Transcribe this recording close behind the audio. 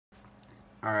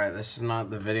Alright, this is not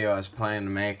the video I was planning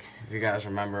to make. If you guys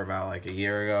remember, about like a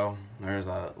year ago, there was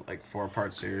a like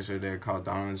 4-part series we did called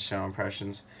Donovan's Channel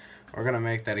Impressions. We're gonna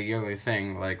make that a yearly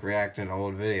thing, like reacting to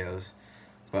old videos.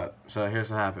 But, so here's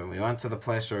what happened. We went to the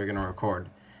place where we were gonna record,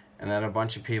 and then a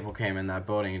bunch of people came in that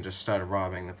building and just started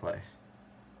robbing the place.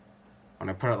 When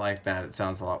I put it like that, it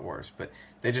sounds a lot worse, but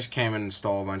they just came in and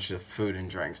stole a bunch of food and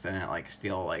drinks. They didn't like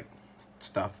steal like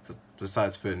stuff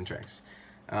besides food and drinks.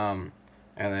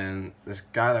 And then this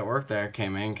guy that worked there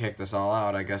came in, kicked us all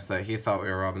out. I guess that he thought we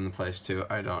were robbing the place too.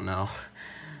 I don't know.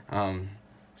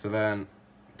 So then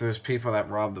there's people that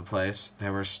robbed the place.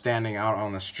 They were standing out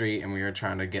on the street and we were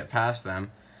trying to get past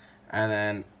them. And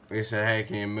then we said, hey,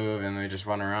 can you move? And we just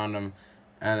went around them.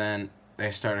 And then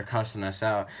they started cussing us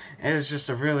out. And it was just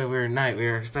a really weird night. We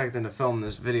were expecting to film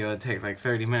this video. It'd take like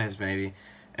 30 minutes maybe.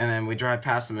 And then we drive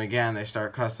past them again. They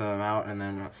start cussing them out. And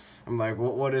then I'm like,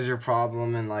 what is your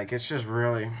problem? And like, it's just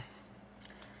really...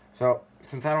 So,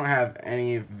 since I don't have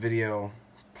any video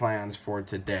plans for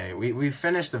today, we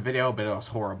finished the video, but it was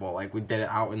horrible. Like, we did it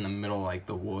out in the middle, like,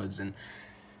 the woods. And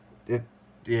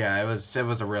yeah, it was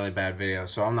a really bad video.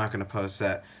 So I'm not going to post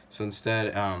that. So instead,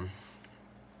 a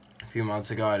few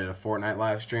months ago, I did a Fortnite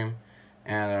live stream.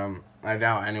 And I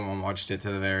doubt anyone watched it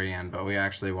to the very end, but we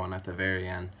actually won at the very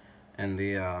end. In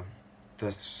the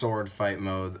sword fight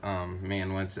mode, me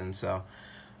and Winston. So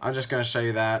I'm just gonna show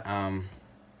you that.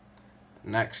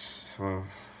 Next, well,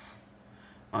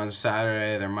 on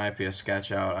Saturday there might be a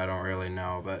sketch out. I don't really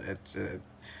know, but there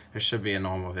should be a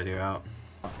normal video out.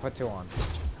 Put 2 on.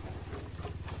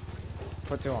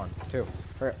 Put 2 on. 2.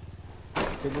 Hurry.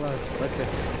 2 balloons. What's it?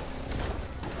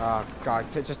 Oh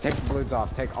god, just take the balloons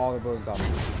off. Take all the balloons off.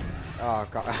 Oh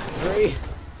god. 3.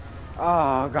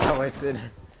 Oh god, Winston.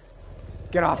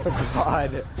 Get off the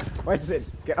quad. Winston,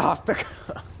 get off the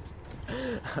quad.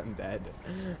 I'm dead.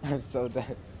 I'm so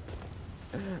dead.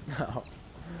 No.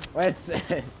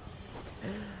 Winston.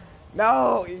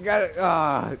 No, you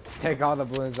gotta take all the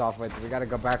balloons off, Winston. We gotta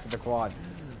go back to the quad.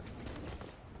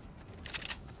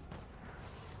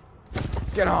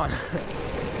 Get on.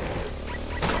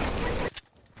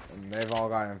 And they've all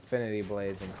got infinity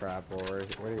blades and crap. Or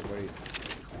what are you?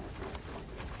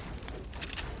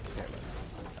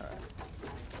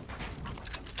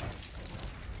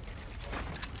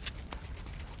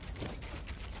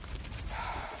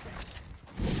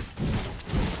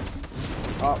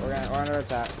 Oh, we're under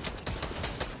attack.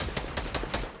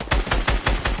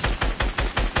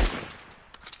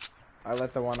 I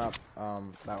lit the one up,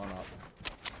 that one up.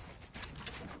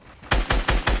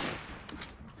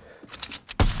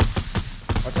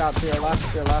 Watch out, to your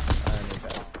left, I need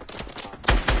that.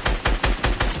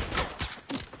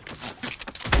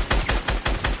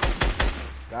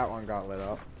 That one got lit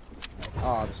up.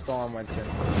 Oh, the storm went in.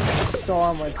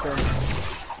 Storm went in.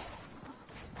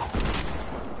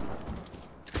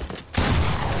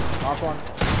 Knock one.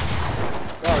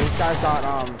 Oh, these guys got,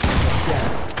 yeah.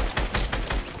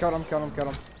 Killed him.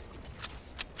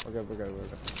 We're good.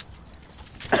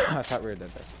 I thought we were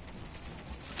dead there.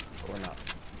 But we're not.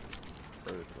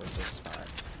 We're just fine.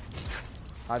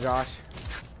 Hi, Josh.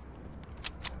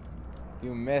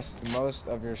 You missed most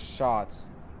of your shots.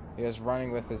 He was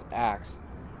running with his axe.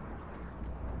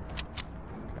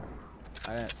 Okay.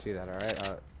 I didn't see that,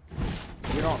 alright?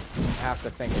 You don't have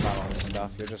to think about all this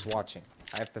stuff. You're just watching.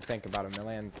 I have to think about a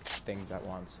million things at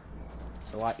once.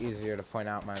 It's a lot easier to point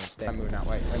out my mistake. I'm moving out.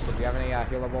 Wait, Winston, do you have any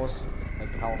healables?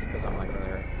 Like health? Because I'm like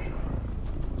there.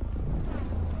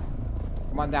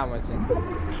 Come on down, Winston. No,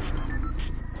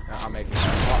 I'll make it.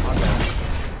 Oh, I'm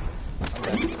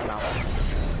dead. I'm out.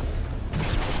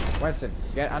 Winston,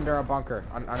 get under a bunker.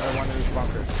 Under one of these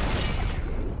bunkers.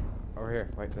 Over here.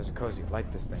 Wait, there's a cozy.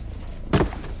 Light this thing.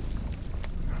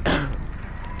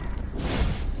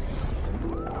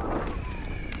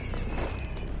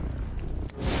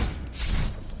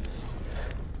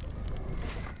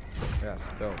 Yes,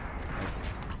 build.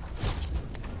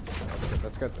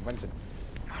 That's good. Winston.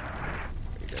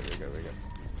 We good.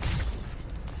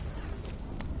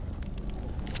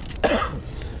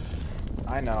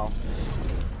 I know.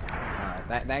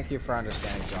 Alright, thank you for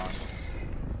understanding, Josh.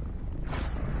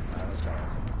 Alright, let's go.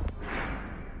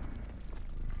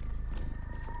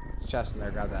 There's a chest in there,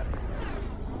 grab that. I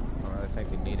don't really think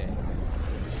we need anything.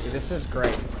 See, this is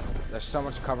great. There's so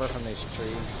much cover from these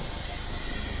trees.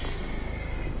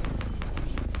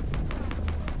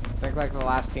 I think like the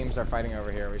last teams are fighting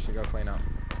over here. We should go clean up.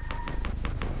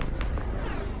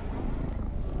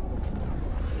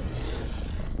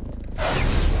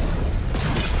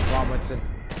 Come on, Winston.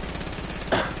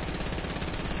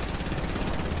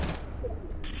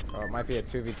 Oh, it might be a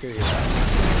 2v2 here.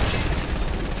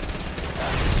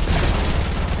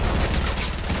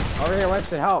 Over here,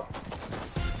 Winston, help.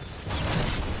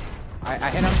 I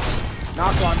hit him.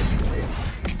 Knock one.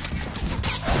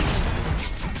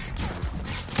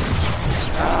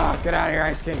 Ah, get out of here,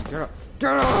 Ice King.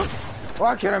 Get up.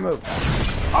 Why can't I move?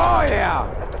 Oh, yeah.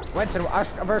 Winston,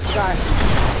 us versus guy.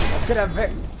 Let's get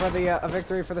a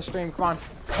victory for the stream. Come on.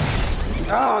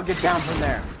 Oh, get down from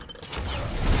there.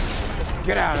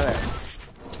 Get out of there.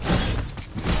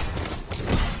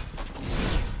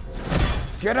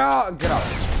 Get out! Get out!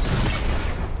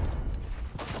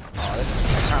 Oh, this is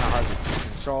kind of hard to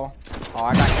control. Oh,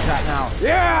 I got shot now.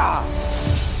 Yeah!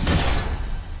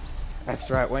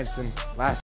 That's right, Winston. Last